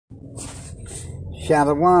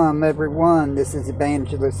Shalom, everyone. This is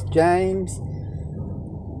Evangelist James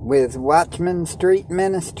with Watchman Street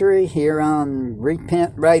Ministry here on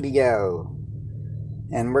Repent Radio.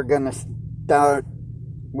 And we're going to start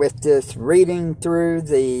with this reading through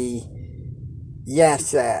the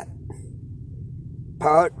Yasat,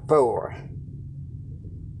 Part 4.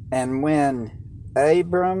 And when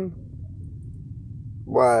Abram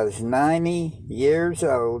was 90 years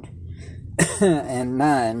old and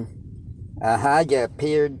 9, Ahijah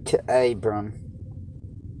appeared to Abram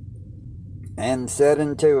and said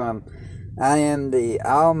unto him, I am the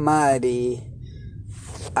Almighty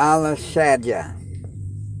Elishadja.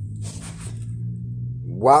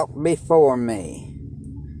 Walk before me,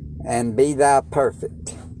 and be thou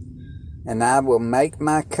perfect, and I will make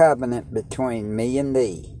my covenant between me and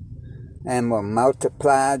thee, and will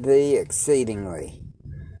multiply thee exceedingly.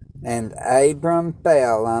 And Abram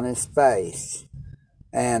fell on his face,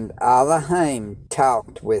 and Elohim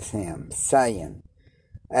talked with him, saying,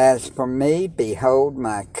 As for me, behold,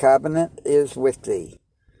 my covenant is with thee,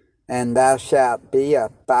 and thou shalt be a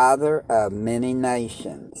father of many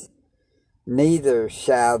nations. Neither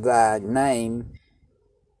shall thy name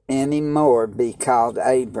any more be called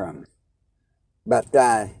Abram, but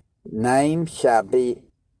thy name shall be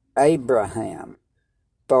Abraham,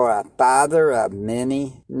 for a father of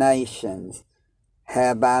many nations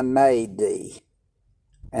have I made thee.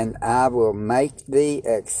 And I will make thee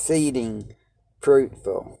exceeding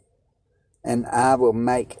fruitful, and I will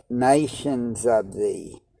make nations of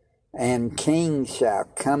thee, and kings shall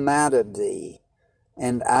come out of thee,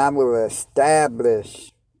 and I will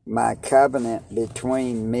establish my covenant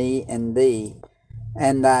between me and thee,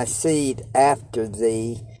 and thy seed after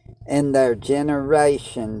thee, in their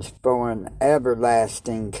generations for an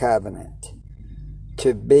everlasting covenant,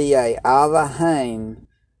 to be a Elohim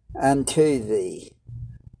unto thee,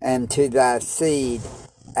 and to thy seed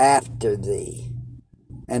after thee.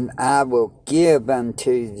 And I will give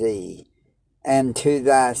unto thee, and to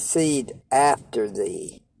thy seed after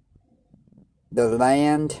thee, the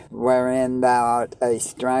land wherein thou art a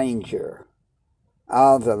stranger,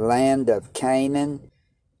 all the land of Canaan,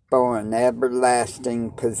 for an everlasting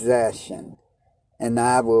possession. And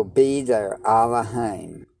I will be their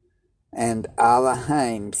Elohim. And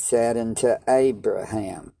Elohim said unto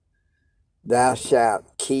Abraham, Thou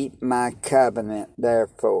shalt keep my covenant,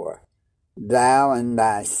 therefore, thou and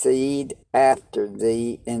thy seed after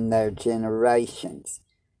thee in their generations.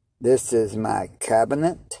 This is my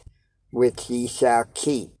covenant, which ye shall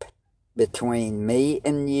keep between me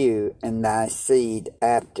and you and thy seed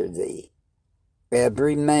after thee.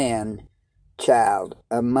 Every man child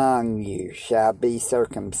among you shall be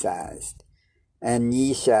circumcised, and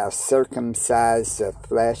ye shall circumcise the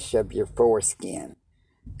flesh of your foreskin.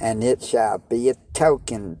 And it shall be a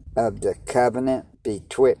token of the covenant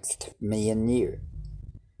betwixt me and you.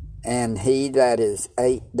 And he that is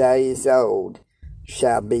 8 days old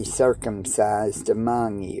shall be circumcised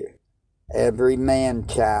among you, every man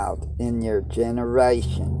child in your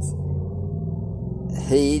generations.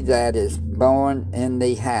 He that is born in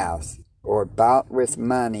the house, or bought with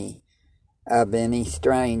money of any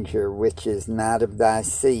stranger which is not of thy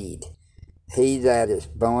seed, he that is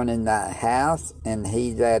born in thy house, and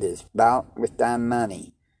he that is bought with thy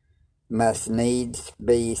money, must needs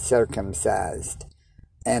be circumcised.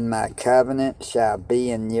 And my covenant shall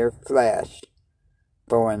be in your flesh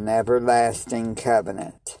for an everlasting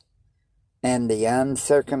covenant. And the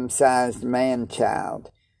uncircumcised man-child,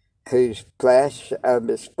 whose flesh of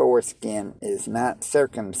his foreskin is not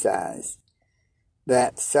circumcised,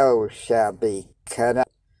 that soul shall be cut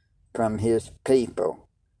off from his people.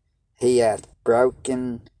 He hath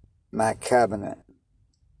broken my covenant.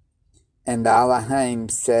 And Elohim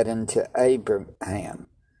said unto Abraham,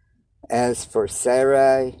 As for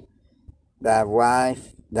Sarai, thy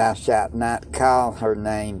wife, thou shalt not call her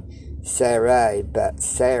name Sarai, but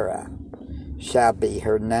Sarah shall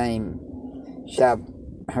her name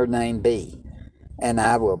be. And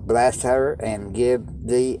I will bless her, and give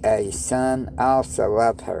thee a son also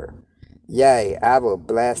of her. Yea, I will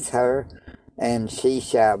bless her, and she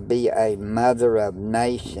shall be a mother of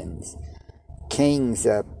nations. Kings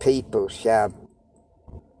of people shall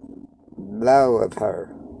blow of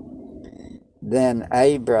her. Then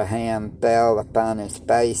Abraham fell upon his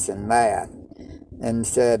face and laughed, and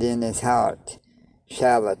said in his heart,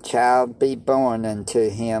 Shall a child be born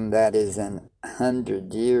unto him that is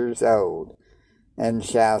 100 years old? And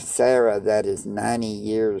shall Sarah that is 90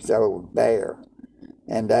 years old bear?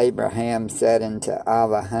 And Abraham said unto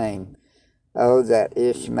Elohim, O that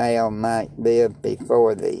Ishmael might live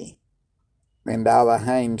before thee. And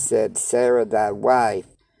Elohim said, Sarah thy wife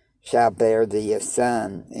shall bear thee a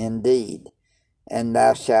son indeed, and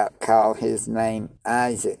thou shalt call his name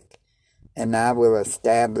Isaac, and I will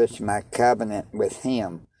establish my covenant with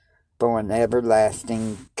him for an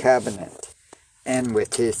everlasting covenant, and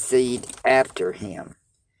with his seed after him.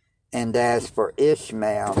 And as for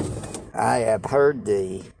Ishmael, I have heard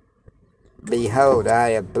thee. Behold,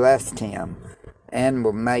 I have blessed him, and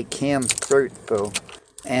will make him fruitful,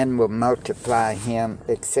 and will multiply him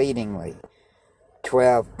exceedingly.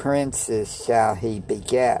 12 princes shall he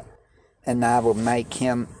beget, and I will make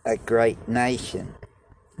him a great nation.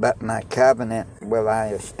 But my covenant will I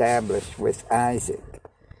establish with Isaac,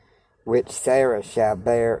 which Sarah shall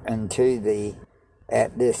bear unto thee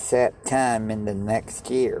at this set time in the next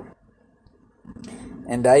year.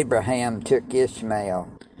 And Abraham took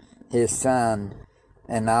Ishmael, his son,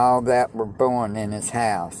 and all that were born in his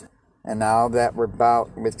house, and all that were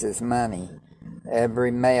bought with his money,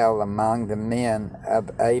 every male among the men of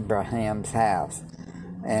Abraham's house,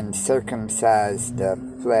 and circumcised the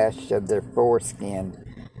flesh of their foreskin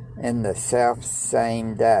in the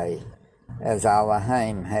selfsame day, as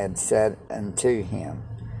Elohim had said unto him.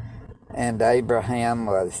 And Abraham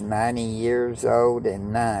was 90 years old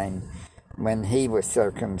and 9 when he was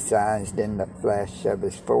circumcised in the flesh of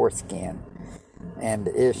his foreskin. And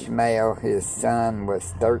Ishmael his son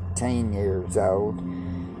was 13 years old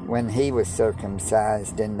when he was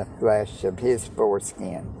circumcised in the flesh of his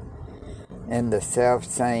foreskin. In the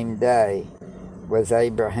selfsame day was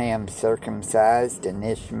Abraham circumcised, and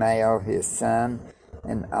Ishmael his son,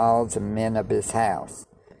 and all the men of his house,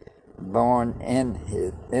 born in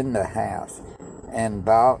the house, and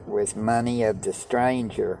bought with money of the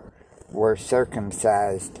stranger, were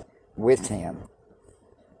circumcised with him.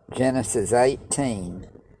 Genesis 18.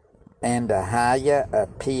 And Ahiah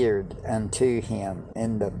appeared unto him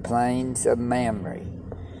in the plains of Mamre,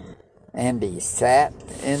 and he sat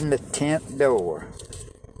in the tent door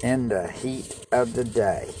in the heat of the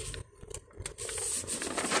day.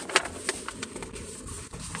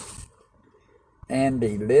 And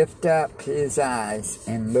he lifted up his eyes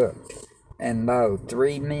and looked, and lo,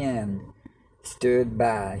 3 men stood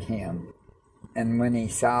by him. And when he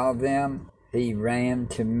saw them, he ran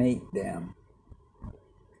to meet them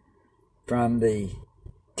from the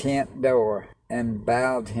tent door, and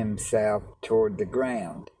bowed himself toward the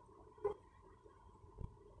ground,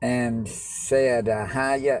 and said,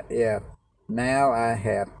 Ahiah, if now I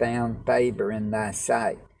have found favor in thy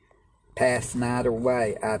sight, pass not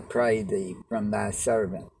away, I pray thee, from thy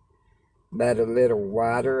servant. But a little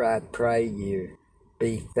water, I pray you,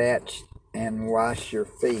 be fetched, and wash your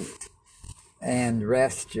feet, and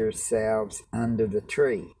rest yourselves under the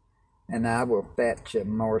tree. And I will fetch a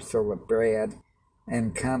morsel of bread,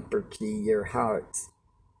 and comfort ye your hearts.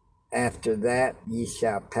 After that ye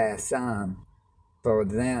shall pass on, for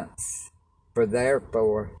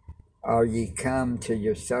therefore are ye come to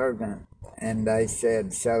your servant. And they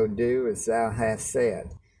said, So do as thou hast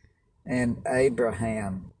said. And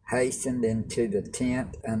Abraham hastened into the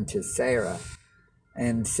tent unto Sarah,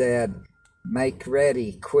 and said, Make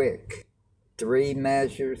ready quick 3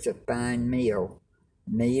 measures of fine meal,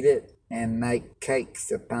 knead it, and make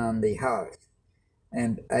cakes upon the hearth.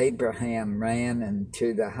 And Abraham ran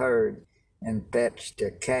into the herd, and fetched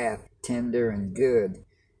a calf tender and good,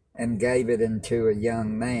 and gave it unto a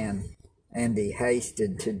young man, and he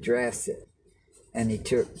hasted to dress it. And he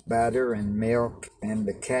took butter and milk and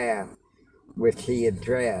the calf which he had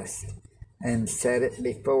dressed, and set it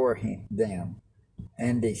before them.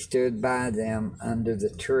 And he stood by them under the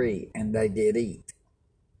tree, and they did eat.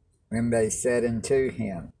 When they said unto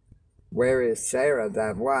him, Where is Sarah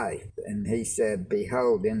thy wife? And he said,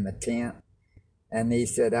 Behold, in the tent. And he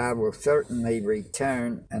said, I will certainly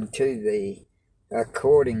return unto thee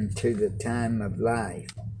according to the time of life.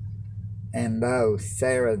 And lo,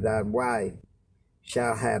 Sarah thy wife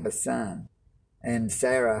shall have a son. And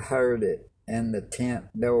Sarah heard it in the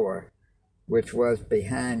tent door, which was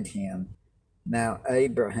behind him. Now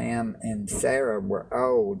Abraham and Sarah were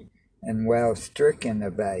old, and well stricken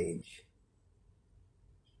of age,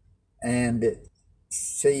 and it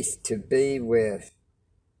ceased to be with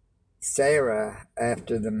Sarah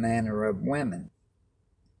after the manner of women.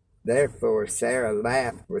 Therefore Sarah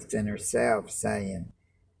laughed within herself, saying,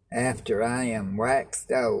 After I am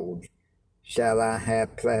waxed old, shall I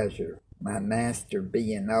have pleasure, my master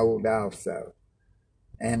being old also.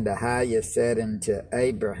 And Ahiah said unto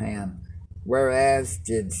Abraham, Whereas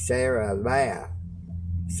did Sarah laugh,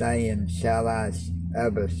 saying, Shall I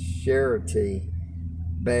of a surety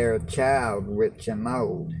bear a child which am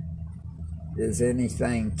old? Is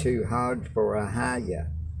anything too hard for Ahiah?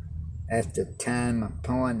 At the time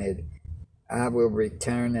appointed, I will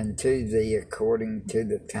return unto thee according to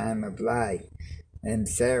the time of life, and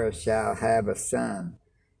Sarah shall have a son.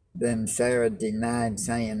 Then Sarah denied,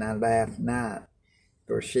 saying, I laughed not,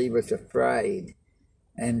 for she was afraid.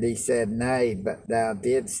 And he said, Nay, but thou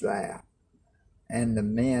didst laugh. And the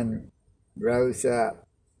men rose up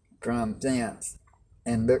from thence,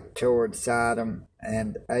 and looked toward Sodom,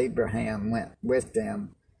 and Abraham went with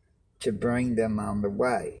them to bring them on the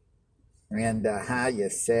way. And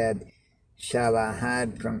Ahiah said, Shall I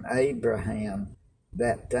hide from Abraham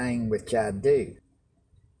that thing which I do,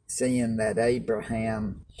 seeing that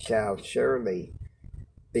Abraham shall surely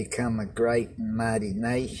become a great and mighty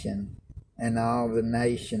nation, and all the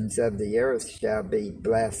nations of the earth shall be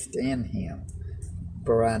blessed in him?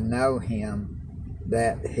 For I know him,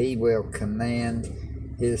 that he will command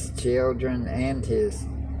his children and his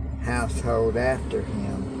household after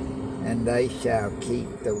him, and they shall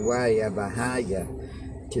keep the way of Ahiah,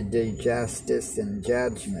 to do justice and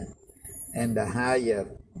judgment. And Ahiah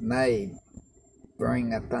may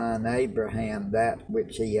bring upon Abraham that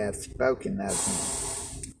which he hath spoken of him.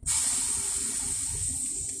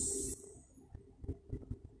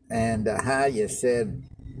 And Ahiah said,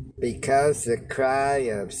 Because the cry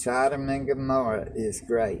of Sodom and Gomorrah is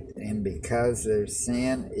great, and because their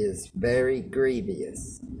sin is very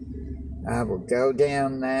grievous, I will go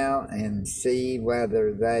down now and see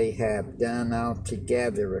whether they have done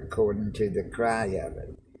altogether according to the cry of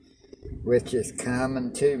it, which is come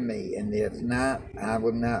unto me, and if not, I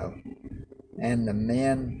will know. And the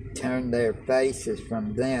men turned their faces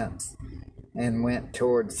from thence, and went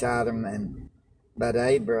toward Sodom, but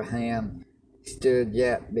Abraham stood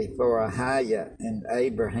yet before Ahiah, and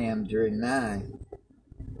Abraham drew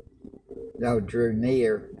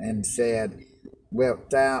near, and said, Wilt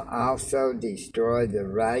thou also destroy the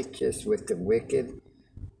righteous with the wicked?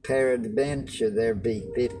 Peradventure there be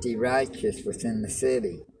 50 righteous within the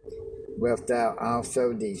city. Wilt thou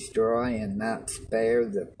also destroy and not spare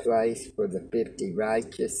the place for the 50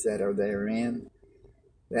 righteous that are therein?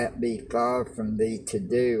 That be far from thee to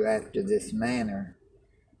do after this manner,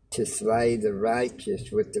 to slay the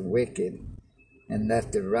righteous with the wicked, and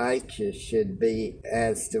that the righteous should be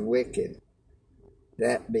as the wicked.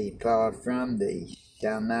 That be far from thee.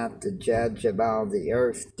 Shall not the judge of all the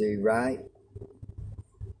earth do right?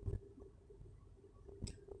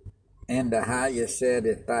 And Ahiah said,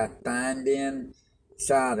 If I find in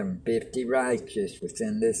Sodom 50 righteous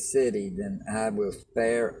within this city, then I will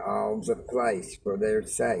spare all the place for their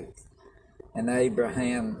sake. And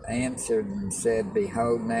Abraham answered and said,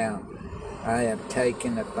 Behold now, I have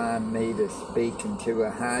taken upon me to speak unto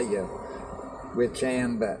Ahiah, which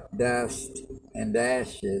am but dust and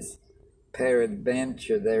ashes.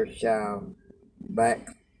 Peradventure there shall lack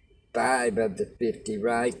 5 of the 50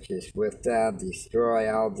 righteous. Wilt thou destroy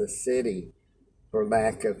all the city for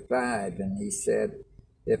lack of 5? And he said,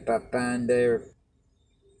 If I find there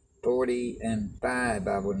 45,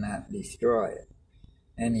 I will not destroy it.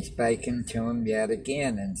 And he spake unto him yet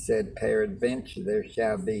again, and said, Peradventure there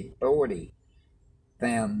shall be 40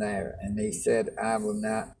 found there. And he said, I will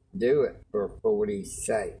not do it for 40's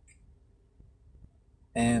sake.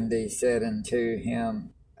 And he said unto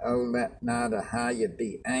him, O let not Ahiah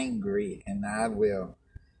be angry, and I will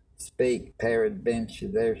speak. Peradventure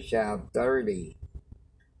there shall 30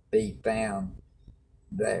 be found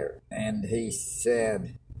there. And he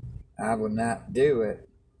said, I will not do it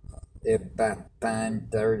if I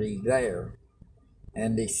find 30 there.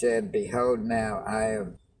 And he said, Behold now, I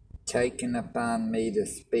have taken upon me to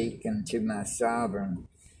speak unto my sovereign.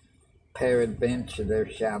 Peradventure there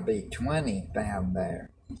shall be 20 found there.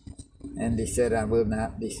 And he said, I will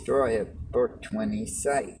not destroy it for 20's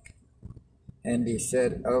sake. And he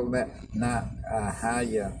said, O let not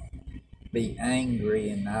Ahiah be angry,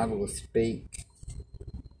 and I will speak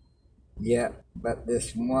yet but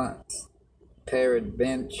this once.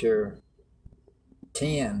 Peradventure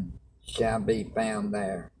 10 shall be found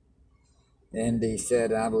there. And he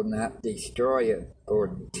said, I will not destroy it for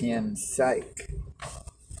 10's sake.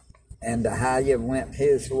 And Ahiah went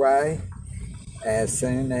his way as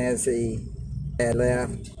soon as he had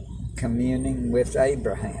left communing with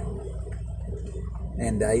Abraham.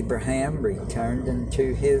 And Abraham returned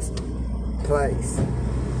into his place.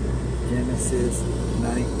 Genesis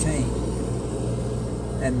 19.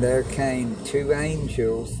 And there came 2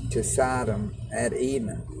 angels to Sodom at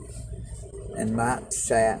even, and Lot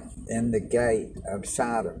sat in the gate of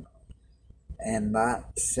Sodom. And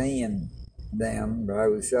Lot, seeing them,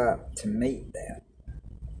 rose up to meet them.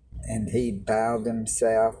 And he bowed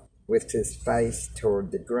himself with his face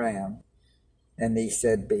toward the ground. And he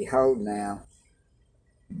said, Behold now,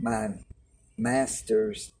 my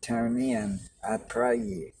masters, turn in, I pray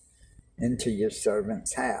you, into your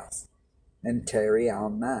servant's house, and tarry all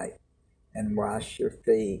night, and wash your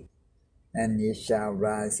feet, and ye shall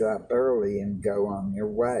rise up early and go on your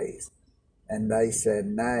ways. And they said,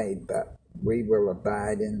 Nay, but we will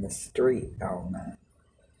abide in the street all night.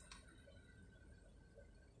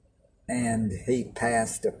 And he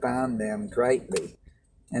passed upon them greatly,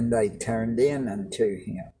 and they turned in unto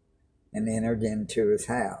him, and entered into his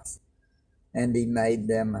house. And he made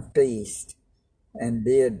them a feast, and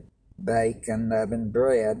did bake unleavened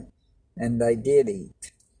bread, and they did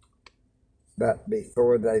eat. But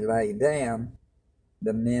before they lay down,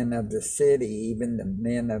 the men of the city, even the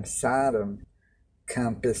men of Sodom,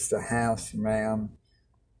 compassed the house round,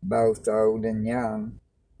 both old and young,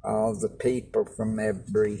 all the people from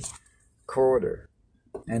every quarter.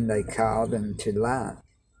 And they called unto Lot,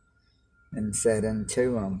 and said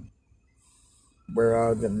unto him, Where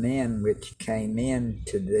are the men which came in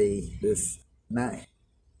to thee this night?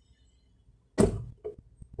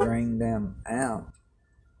 Bring them out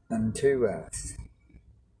unto us,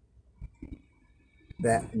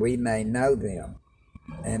 that we may know them.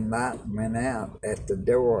 And Lot went out at the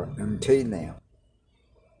door unto them,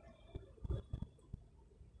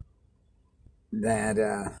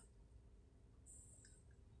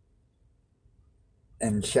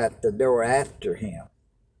 and shut the door after him,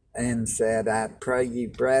 and said, I pray you,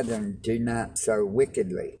 brethren, do not so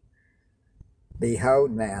wickedly.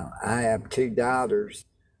 Behold now, I have 2 daughters,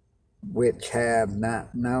 which have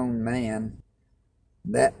not known man.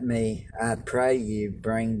 Let me, I pray you,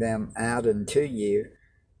 bring them out unto you,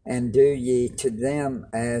 and do ye to them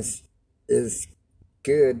as is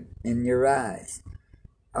good in your eyes.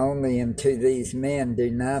 Only unto these men do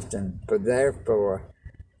nothing, for therefore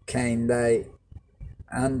came they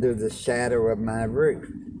under the shadow of my roof.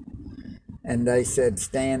 And they said,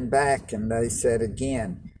 Stand back. And they said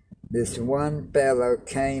again, This one fellow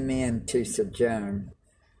came in to sojourn,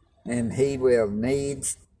 and he will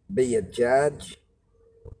needs be a judge.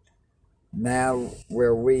 Now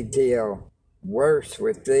will we deal worse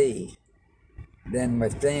with thee than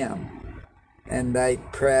with them. And they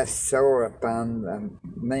pressed sore upon the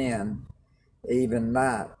men, even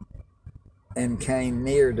Lot, and came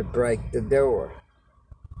near to break the door.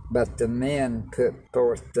 But the men put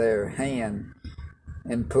forth their hand,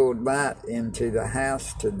 and pulled Lot into the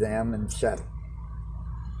house to them, and shut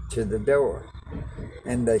to the door.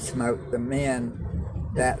 And they smote the men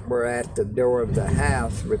that were at the door of the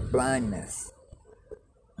house with blindness,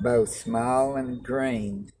 both small and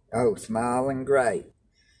great,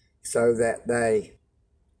 so that they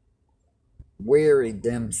wearied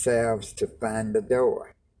themselves to find the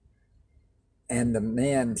door. And the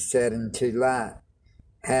men said unto Lot,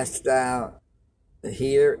 Hast thou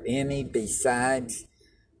here any besides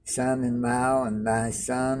son-in-law, and thy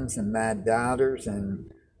sons, and thy daughters,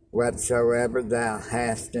 and whatsoever thou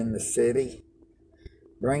hast in the city?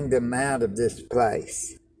 Bring them out of this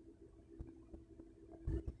place.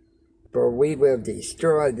 For we will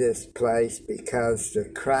destroy this place, because the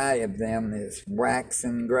cry of them is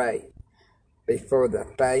waxen great before the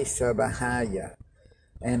face of Ahiah,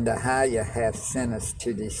 and Ahiah hath sent us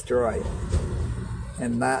to destroy it.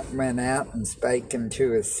 And Lot went out and spake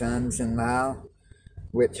unto his sons-in-law,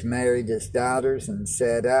 which married his daughters, and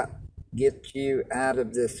said, Up, get you out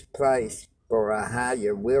of this place, for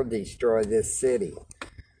Ahiah will destroy this city.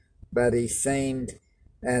 But he seemed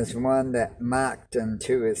as one that mocked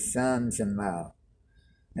unto his sons-in-law.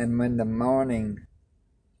 And when the morning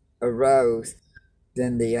arose,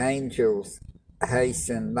 then the angels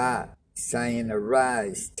hastened Lot, saying,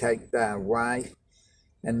 Arise, take thy wife,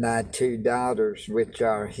 and thy 2 daughters which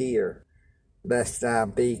are here, lest thou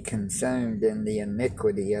be consumed in the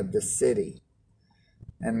iniquity of the city.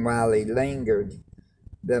 And while he lingered,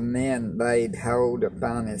 the men laid hold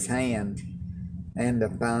upon his hand, and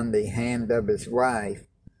upon the hand of his wife,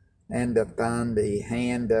 and upon the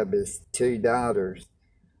hand of his 2 daughters,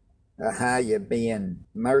 Ahiah being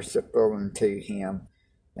merciful unto him,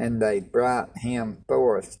 and they brought him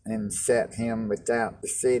forth, and set him without the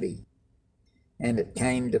city. And it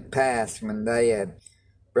came to pass, when they had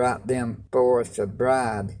brought them forth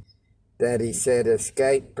abroad, that he said,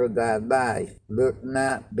 Escape for thy life, look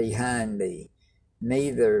not behind thee,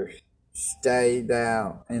 neither stay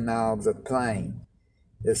thou in all the plain.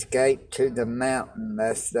 Escape to the mountain,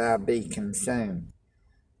 lest thou be consumed.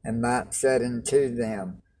 And Lot said unto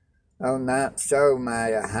them, O not so,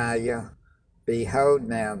 my Ahiah. Behold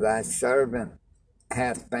now, thy servant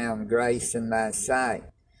hath found grace in thy sight,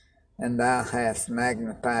 and thou hast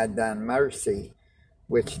magnified thy mercy,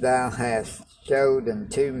 which thou hast showed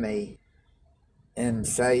unto me, in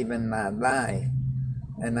saving my life,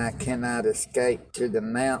 and I cannot escape to the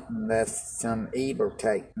mountain lest some evil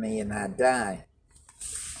take me and I die.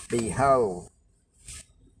 Behold,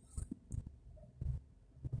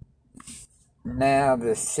 now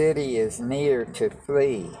the city is near to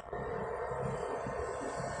flee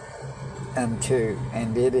unto,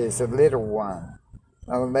 and it is a little one.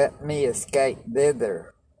 Oh, let me escape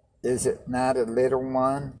thither. Is it not a little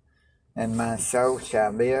one? And my soul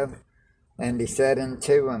shall live. And he said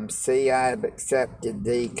unto him, See, I have accepted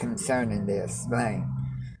thee concerning this thing,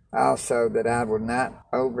 also that I will not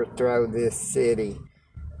overthrow this city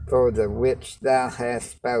for the which thou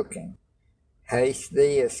hast spoken. Haste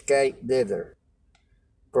thee, escape thither,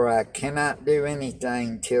 for I cannot do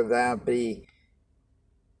anything till thou be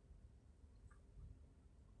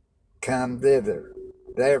come thither.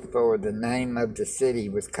 Therefore the name of the city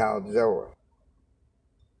was called Zoar.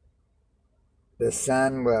 The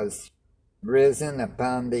sun was risen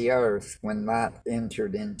upon the earth when Lot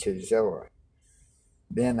entered into Zoar.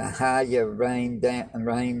 Then Ahiah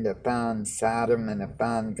rained upon Sodom and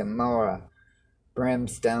upon Gomorrah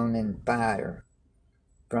brimstone and fire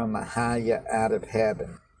from Ahiah out of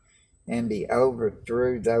heaven. And he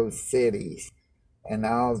overthrew those cities and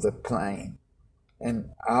all the plain, and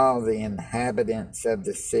all the inhabitants of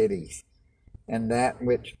the cities, and that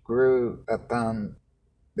which grew upon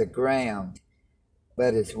the ground.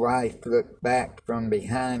 But his wife looked back from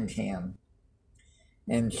behind him,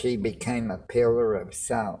 and she became a pillar of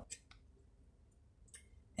salt.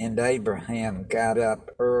 And Abraham got up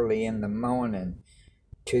early in the morning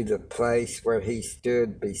to the place where he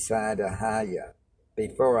stood beside Ahiah,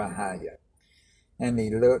 before Ahiah, and he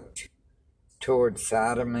looked toward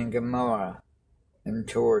Sodom and Gomorrah, and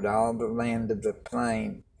toward all the land of the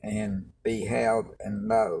plain, and beheld, and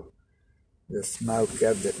lo, the smoke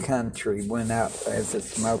of the country went up as the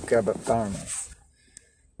smoke of a furnace.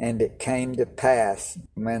 And it came to pass,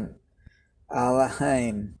 when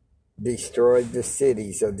Elohim destroyed the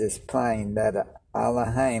cities of this plain, that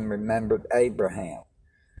Elohim remembered Abraham,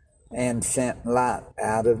 and sent Lot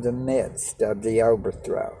out of the midst of the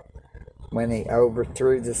overthrow, when he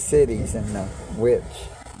overthrew the cities in the which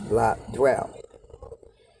Lot dwelt.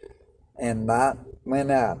 And Lot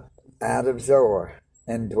went up out of Zoar,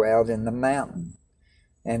 and dwelt in the mountain,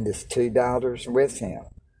 and his 2 daughters with him,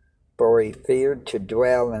 for he feared to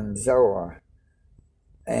dwell in Zoar,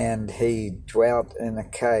 and he dwelt in a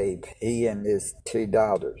cave, he and his 2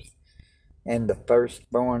 daughters. And the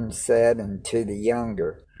firstborn said unto the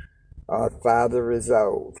younger, Our father is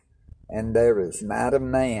old, and there is not a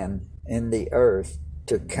man in the earth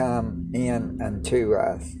to come in unto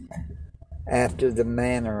us, after the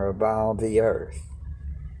manner of all the earth.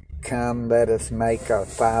 Come, let us make our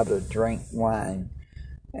father drink wine,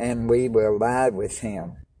 and we will lie with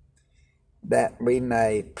him, that we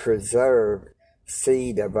may preserve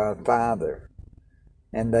seed of our father.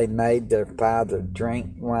 And they made their father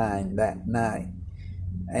drink wine that night.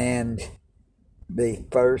 And the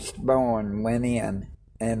firstborn went in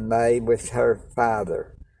and lay with her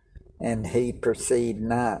father, and he perceived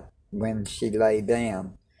not when she lay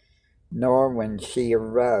down, nor when she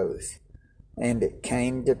arose. And it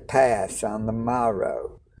came to pass on the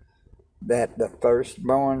morrow, that the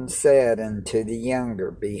firstborn said unto the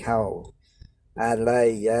younger, Behold, I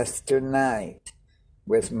lay yesternight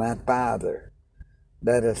with my father.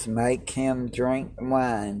 Let us make him drink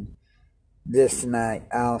wine this night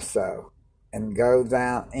also, and go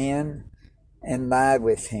thou in and lie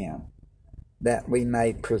with him, that we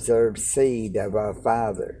may preserve seed of our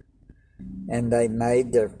father. And they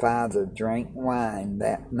made their father drink wine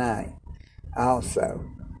that night also,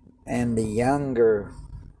 and the younger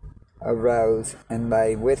arose and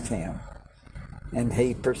lay with him, and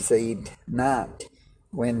he perceived not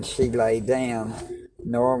when she lay down,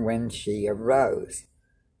 nor when she arose.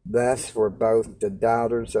 Thus were both the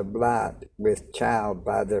daughters of Lot with child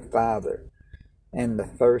by their father. And the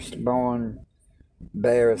firstborn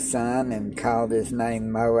bare a son, and called his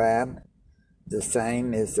name Moab. The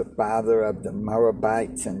same is the father of the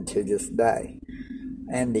Moabites unto this day.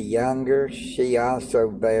 And the younger, she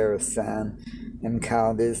also bare a son, and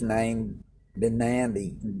called his name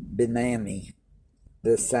Benami.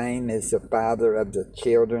 The same is the father of the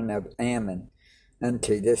children of Ammon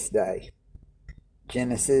unto this day.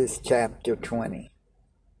 Genesis chapter 20.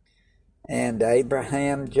 And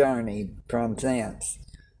Abraham journeyed from thence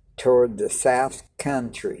toward the south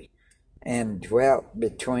country, and dwelt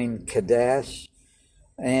between Kadesh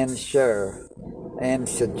and Shur, and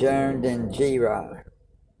sojourned in Gerar.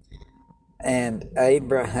 And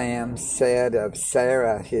Abraham said of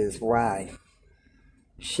Sarah his wife,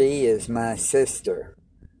 She is my sister.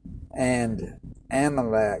 And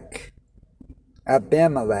Abimelech,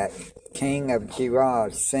 king of Gerar,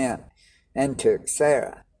 sent and took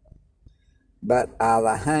Sarah. But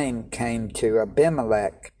Elohim came to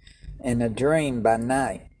Abimelech in a dream by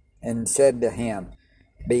night, and said to him,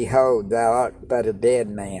 Behold, thou art but a dead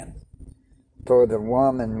man, for the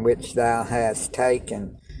woman which thou hast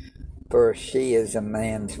taken, for she is a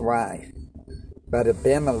man's wife. But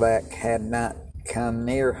Abimelech had not come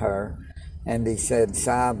near her, and he said,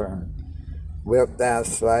 Sovereign, wilt thou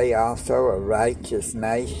slay also a righteous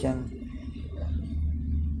nation?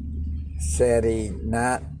 Said he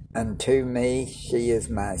not unto me, She is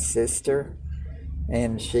my sister?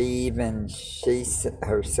 And she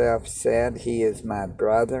herself said, He is my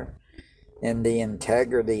brother. In the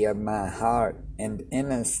integrity of my heart and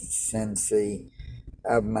innocency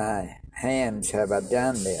of my hands have I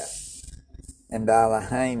done this. And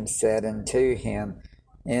Elohim said unto him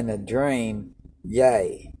in a dream,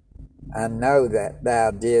 Yea, I know that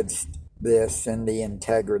thou didst this in the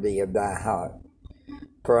integrity of thy heart.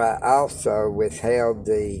 For I also withheld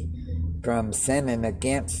thee from sinning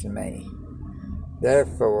against me.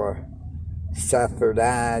 Therefore suffered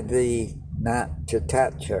I thee not to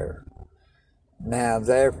touch her. Now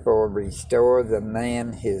therefore restore the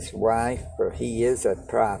man his wife, for he is a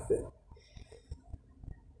prophet.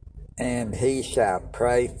 And he shall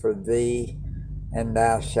pray for thee, and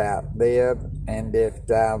thou shalt live. And if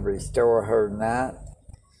thou restore her not,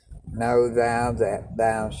 know thou that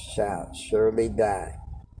thou shalt surely die,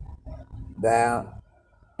 thou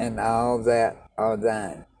and all that are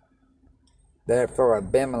thine. Therefore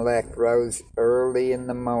Abimelech rose early in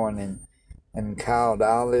the morning, and called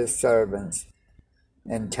all his servants,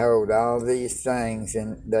 and told all these things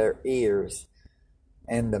in their ears.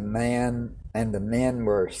 And the men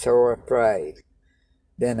were sore afraid.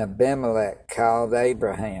 Then Abimelech called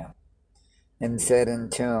Abraham, and said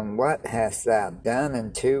unto him, What hast thou done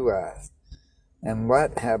unto us? And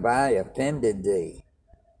what have I offended thee,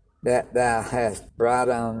 that thou hast brought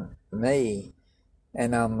on me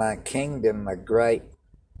and on my kingdom a great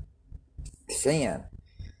sin?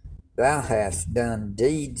 Thou hast done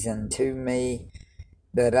deeds unto me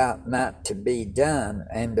that ought not to be done.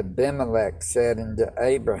 And Abimelech said unto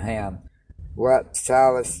Abraham, What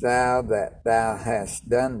sawest thou that thou hast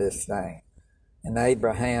done this thing? And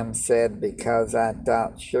Abraham said, Because I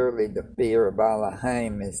thought surely the fear of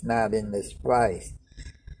Elohim is not in this place,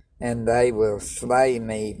 and they will slay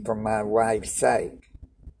me for my wife's sake.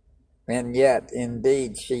 And yet,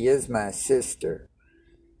 indeed, she is my sister.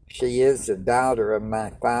 She is the daughter of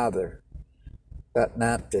my father, but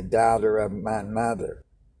not the daughter of my mother.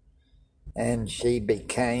 And she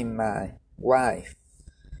became my wife.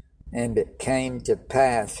 And it came to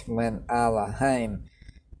pass, when Elohim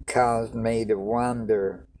caused me to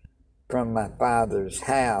wander from my father's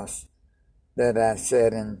house, that I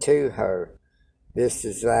said unto her, This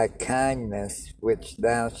is thy kindness which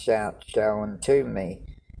thou shalt show unto me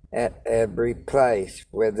at every place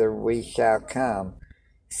whither we shall come.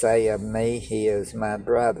 Say of me, He is my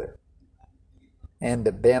brother. And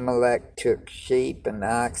Abimelech took sheep and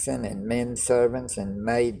oxen and men servants and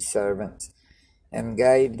maid servants, and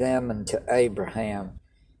gave them unto Abraham,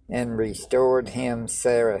 and restored him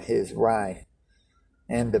Sarah his wife.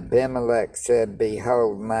 And Abimelech said,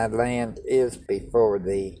 Behold, my land is before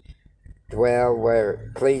thee, dwell where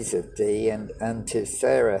it pleaseth thee. And unto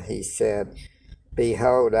Sarah he said,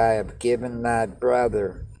 Behold, I have given thy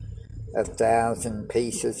brother 1,000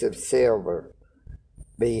 pieces of silver.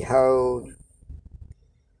 Behold,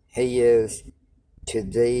 he is to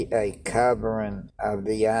thee a covering of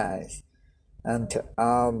the eyes unto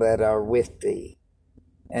all that are with thee,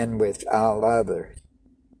 and with all others.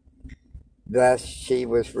 Thus she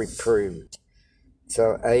was reproved.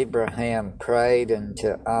 So Abraham prayed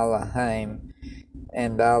unto Elohim,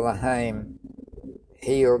 and Elohim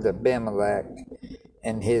healed Abimelech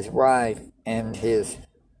and his wife and his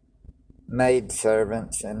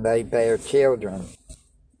maidservants, and they bare children.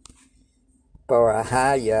 For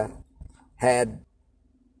Ahiah had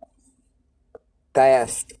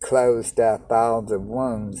fast closed up all the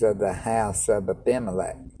wombs of the house of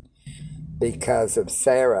Abimelech, because of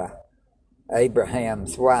Sarah,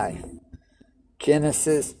 Abraham's wife.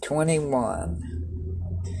 Genesis 21.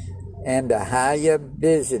 And Ahiah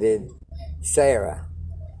visited Sarah,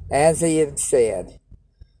 as he had said,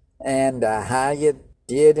 and Ahiah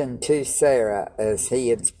did unto Sarah as he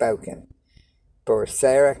had spoken. For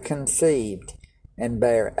Sarah conceived, and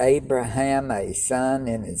bare Abraham a son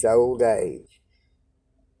in his old age,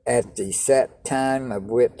 at the set time of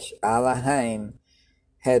which Elohim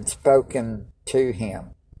had spoken to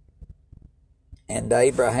him. And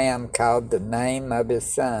Abraham called the name of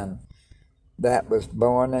his son that was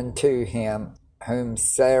born unto him, whom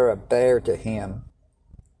Sarah bare to him,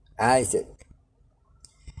 Isaac.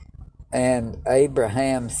 And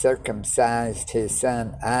Abraham circumcised his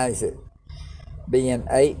son Isaac, being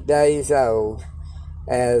 8 days old,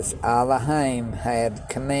 as Elohim had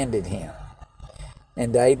commanded him.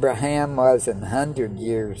 And Abraham was 100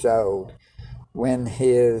 years old when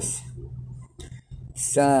his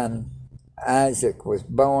son Isaac was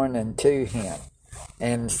born unto him.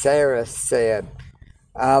 And Sarah said,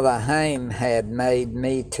 Elohim had made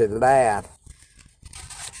me to laugh,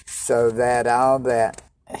 so that all that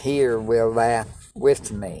hear will laugh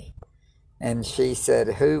with me. And she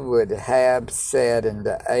said, Who would have said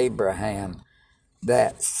unto Abraham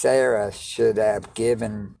that Sarah should have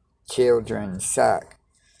given children suck?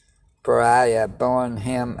 For I have borne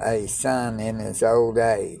him a son in his old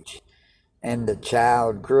age. And the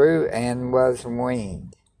child grew and was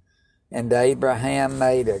weaned. And Abraham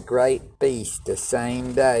made a great feast the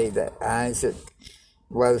same day that Isaac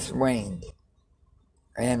was weaned.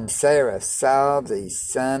 And Sarah saw the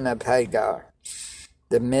son of Hagar,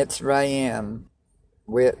 the Mitzrayim,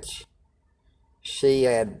 which she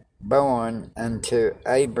had born unto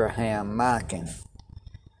Abraham, mocking.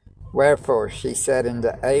 Wherefore she said unto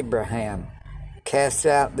Abraham, Cast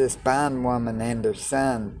out this bondwoman and her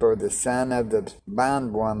son, for the son of the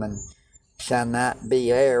bondwoman shall not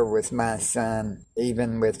be heir with my son,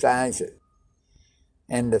 even with Isaac.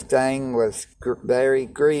 And the thing was very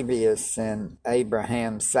grievous in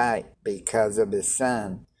Abraham's sight because of his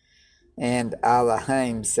son. And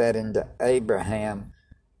Elohim said unto Abraham,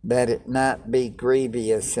 Let it not be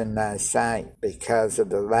grievous in thy sight because of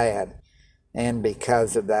the lad, and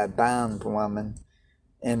because of thy bondwoman,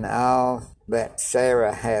 and all that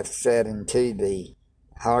Sarah hath said unto thee,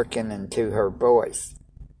 hearken unto her voice.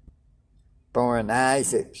 For in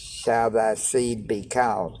Isaac shall thy seed be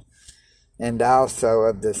called, and also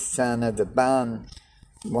of the son of the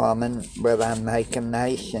bondwoman will I make a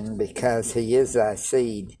nation, because he is thy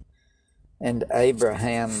seed. And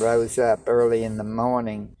Abraham rose up early in the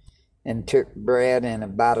morning, and took bread and a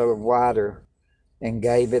bottle of water, and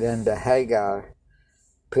gave it unto Hagar,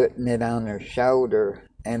 putting it on her shoulder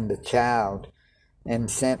and the child,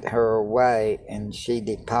 and sent her away, and she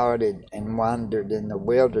departed and wandered in the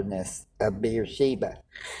wilderness of Beersheba.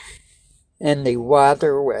 And the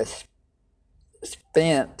water was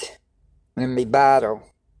spent in the bottle,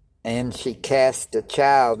 and she cast the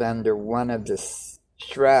child under one of the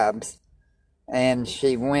shrubs, and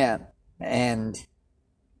she went and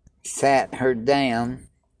sat her down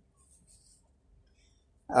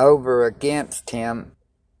over against him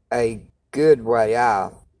a good way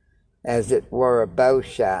off, as it were a bow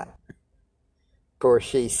shot. For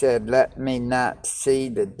she said, Let me not see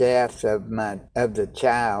the death of the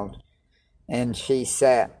child. And she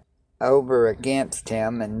sat over against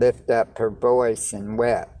him, and lifted up her voice and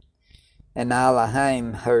wept. And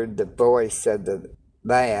Elohim heard the voice of the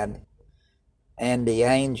lad, and the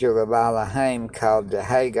angel of Elohim called to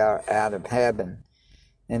Hagar out of heaven,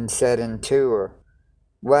 and said unto her,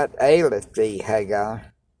 What aileth thee,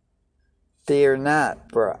 Hagar? Fear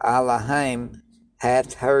not, for Elohim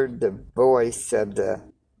hath heard the voice of the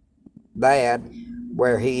lad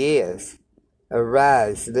where he is.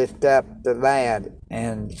 Arise, lift up the lad,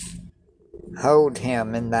 and hold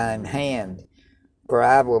him in thine hand, for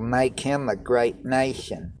I will make him a great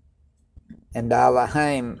nation. And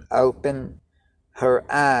Elohim opened her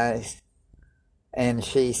eyes, and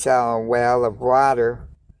she saw a well of water,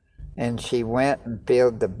 and she went and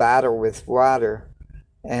filled the bottle with water,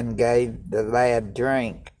 and gave the lad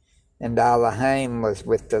drink. And Elohim was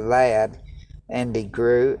with the lad, and he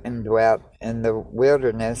grew and dwelt in the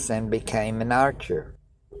wilderness, and became an archer.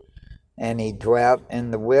 And he dwelt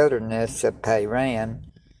in the wilderness of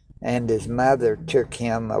Paran, and his mother took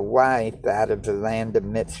him a wife out of the land of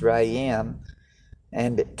Mitzrayim.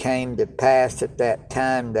 And it came to pass at that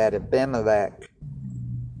time that Abimelech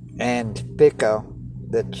and Phicol,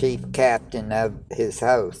 the chief captain of his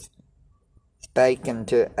host, spake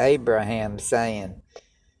unto Abraham, saying,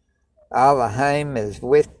 Elohim is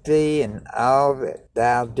with thee in all that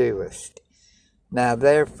thou doest. Now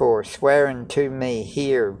therefore swear unto me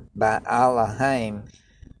here by Elohim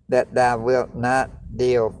that thou wilt not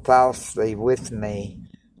deal falsely with me,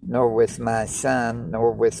 nor with my son,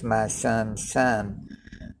 nor with my son's son,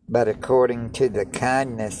 but according to the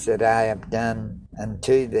kindness that I have done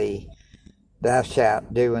unto thee, thou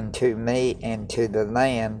shalt do unto me and to the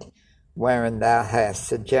land wherein thou hast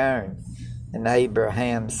sojourned. And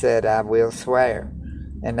Abraham said, I will swear.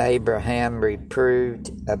 And Abraham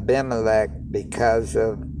reproved Abimelech because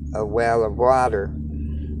of a well of water,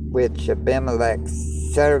 which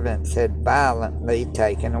Abimelech's servants had violently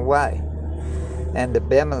taken away. And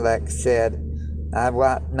Abimelech said, I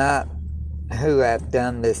wot not who hath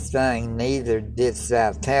done this thing, neither didst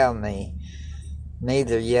thou tell me,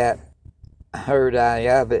 neither yet heard I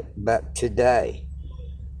of it but today.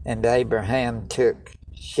 And Abraham took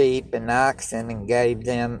sheep and oxen and gave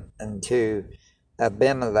them unto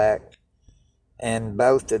Abimelech, and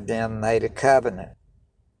both of them made a covenant.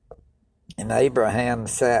 And Abraham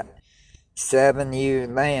set 7 ewe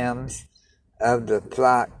lambs of the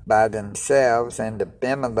flock by themselves, and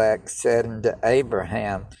Abimelech said unto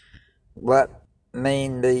Abraham, What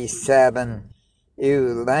mean these 7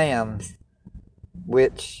 ewe lambs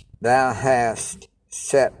which thou hast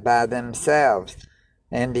set by themselves?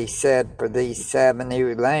 And he said, For these 7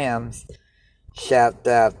 ewe lambs shalt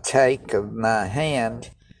thou take of my hand,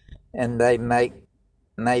 and they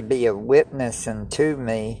may be a witness unto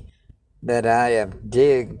me that I have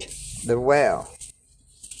digged the well.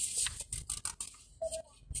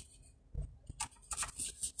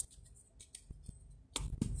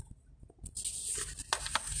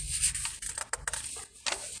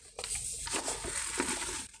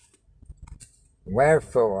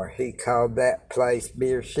 Wherefore he called that place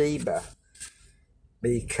Beersheba,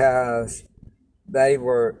 because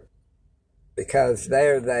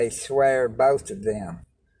there they sware both of them.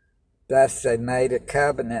 Thus they made a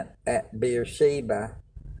covenant at Beersheba.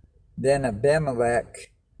 Then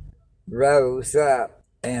Abimelech rose up,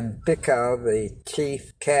 and Phicol, the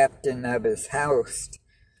chief captain of his host,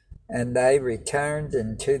 and they returned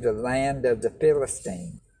into the land of the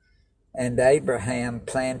Philistines. And Abraham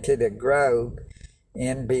planted a grove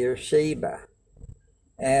in Beersheba,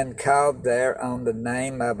 and called there on the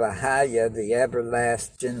name of Ahiah the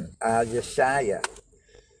everlasting Ayashiah.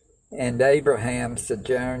 And Abraham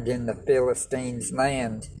sojourned in the Philistines'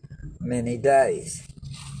 land many days.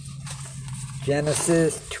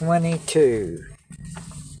 Genesis 22.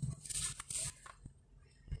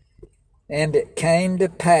 And it came to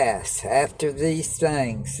pass after these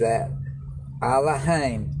things that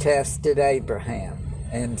Elohim tested Abraham,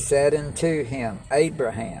 and said unto him,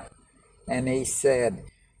 Abraham. And he said,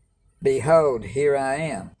 Behold, here I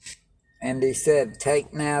am. And he said,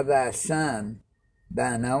 Take now thy son,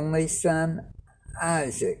 thine only son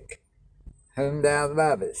Isaac, whom thou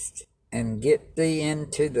lovest, and get thee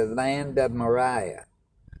into the land of Moriah,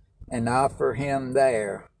 and offer him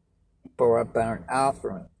there for a burnt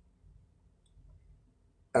offering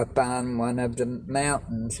upon one of the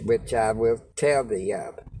mountains which I will tell thee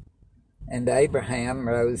of. And Abraham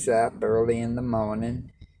rose up early in the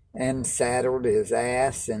morning, and saddled his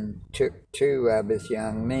ass, and took 2 of his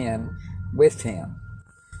young men with him,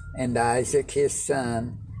 and Isaac his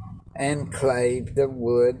son, and clave the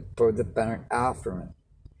wood for the burnt offering,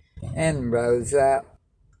 and rose up,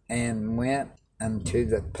 and went unto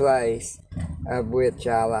the place of which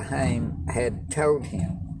Elohim had told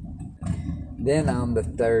him. Then on the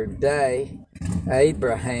 3rd day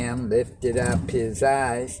Abraham lifted up his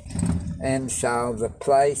eyes, and saw the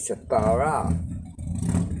place afar off.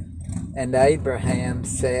 And Abraham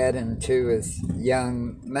said unto his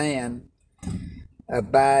young man,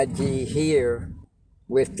 Abide ye here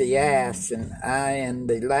with the ass, and I and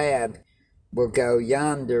the lad will go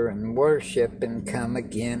yonder and worship, and come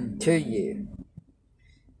again to you.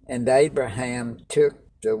 And Abraham took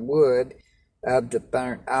the wood of the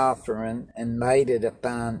burnt offering, and laid it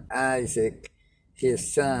upon Isaac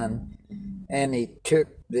his son, and he took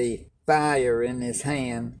the fire in his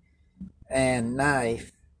hand and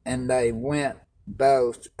knife, and they went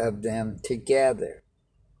both of them together.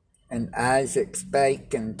 And Isaac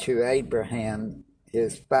spake unto Abraham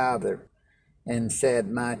his father, and said,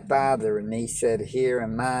 My father. And he said, Here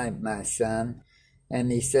am I, my son.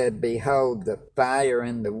 And he said, Behold the fire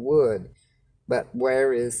and the wood, but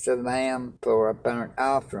where is the lamb for a burnt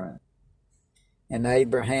offering? And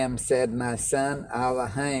Abraham said, My son,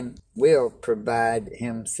 Elohim will provide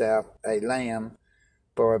himself a lamb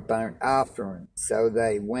for a burnt offering. So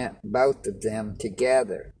they went both of them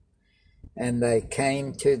together. And they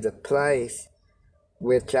came to the place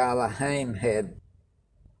which Elohim had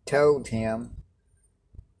told him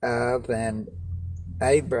of, and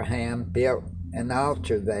Abraham built an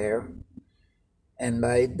altar there, and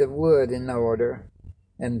laid the wood in order,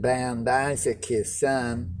 and bound Isaac his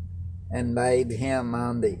son, and laid him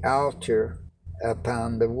on the altar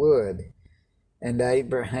upon the wood. And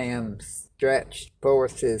Abraham stretched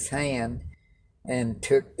forth his hand, and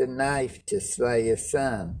took the knife to slay his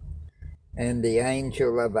son. And the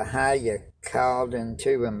angel of Ahiah called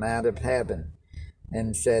unto him out of heaven,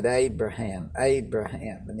 and said, Abraham,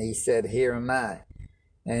 Abraham. And he said, Here am I.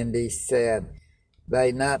 And he said,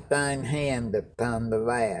 lay not thine hand upon the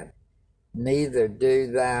lad, neither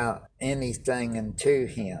do thou anything unto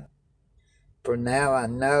him. For now I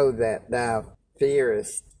know that thou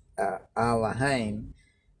fearest Elohim,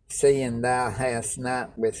 seeing thou hast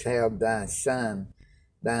not withheld thy son,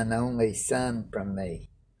 thine only son, from me.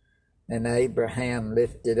 And Abraham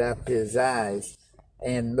lifted up his eyes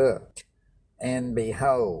and looked, and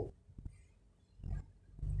behold,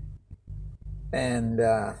 and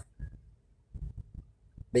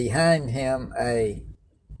behind him a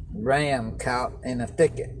ram caught in a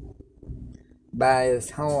thicket by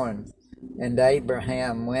his horns. And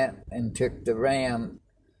Abraham went and took the ram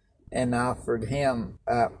and offered him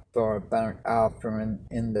up for a burnt offering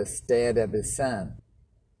in the stead of his son.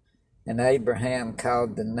 And Abraham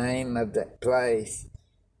called the name of that place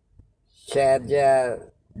Jireh,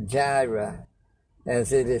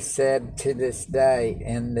 as it is said to this day,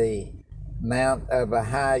 in the Mount of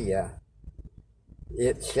Ahiah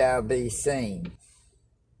it shall be seen.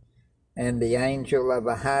 And the angel of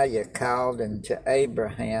Ahiah called unto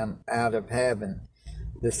Abraham out of heaven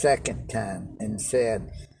the second time, and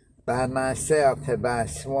said, by myself have I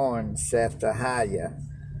sworn, saith Ahiah,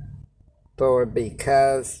 for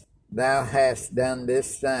because thou hast done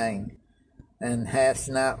this thing, and hast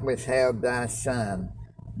not withheld thy son,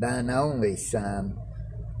 thine only son,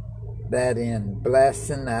 that in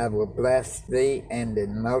blessing I will bless thee, and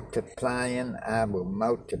in multiplying I will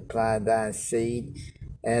multiply thy seed,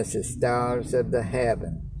 as the stars of the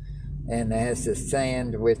heaven, and as the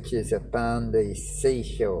sand which is upon the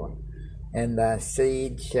seashore. And thy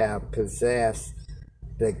seed shall possess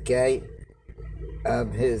the gate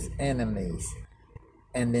of his enemies,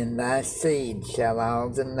 and in thy seed shall all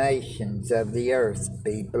the nations of the earth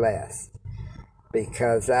be blessed,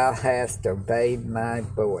 because thou hast obeyed my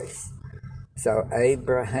voice. So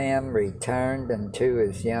Abraham returned unto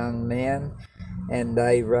his young men, and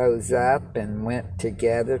they rose up and went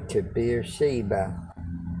together to Beersheba.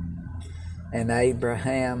 And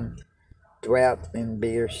Abraham dwelt in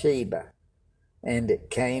Beersheba. And it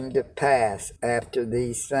came to pass after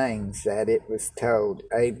these things that it was told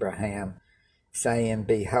Abraham, saying,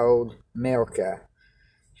 behold, Milcah,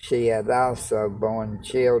 she hath also borne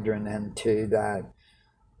children unto thy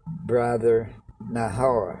brother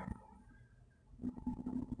Nahor.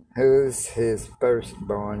 Who's his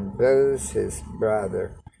firstborn? Buz his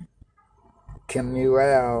brother.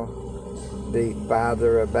 Kemuel, the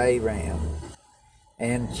father of Aram,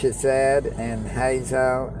 and Chesed, and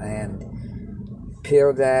Hazel, and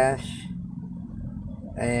Pildash,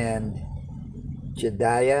 and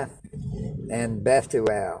Jediah, and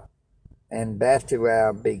Bethuel. And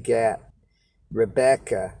Bethuel begat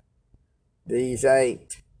Rebekah. These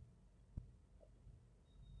 8.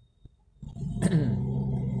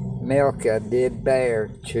 Milcah did bear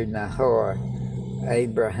to Nahor,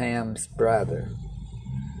 Abraham's brother,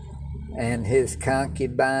 and his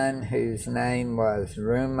concubine, whose name was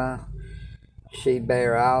Reumah, she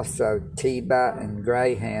bare also Tebah and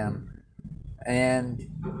Graham, and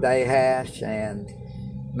Dahash and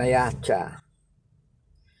Maachah.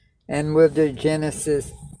 And we'll do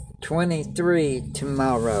Genesis 23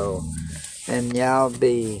 tomorrow, and y'all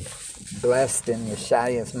be blessed in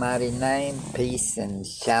Yeshua's mighty name. Peace and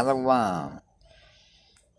shalom.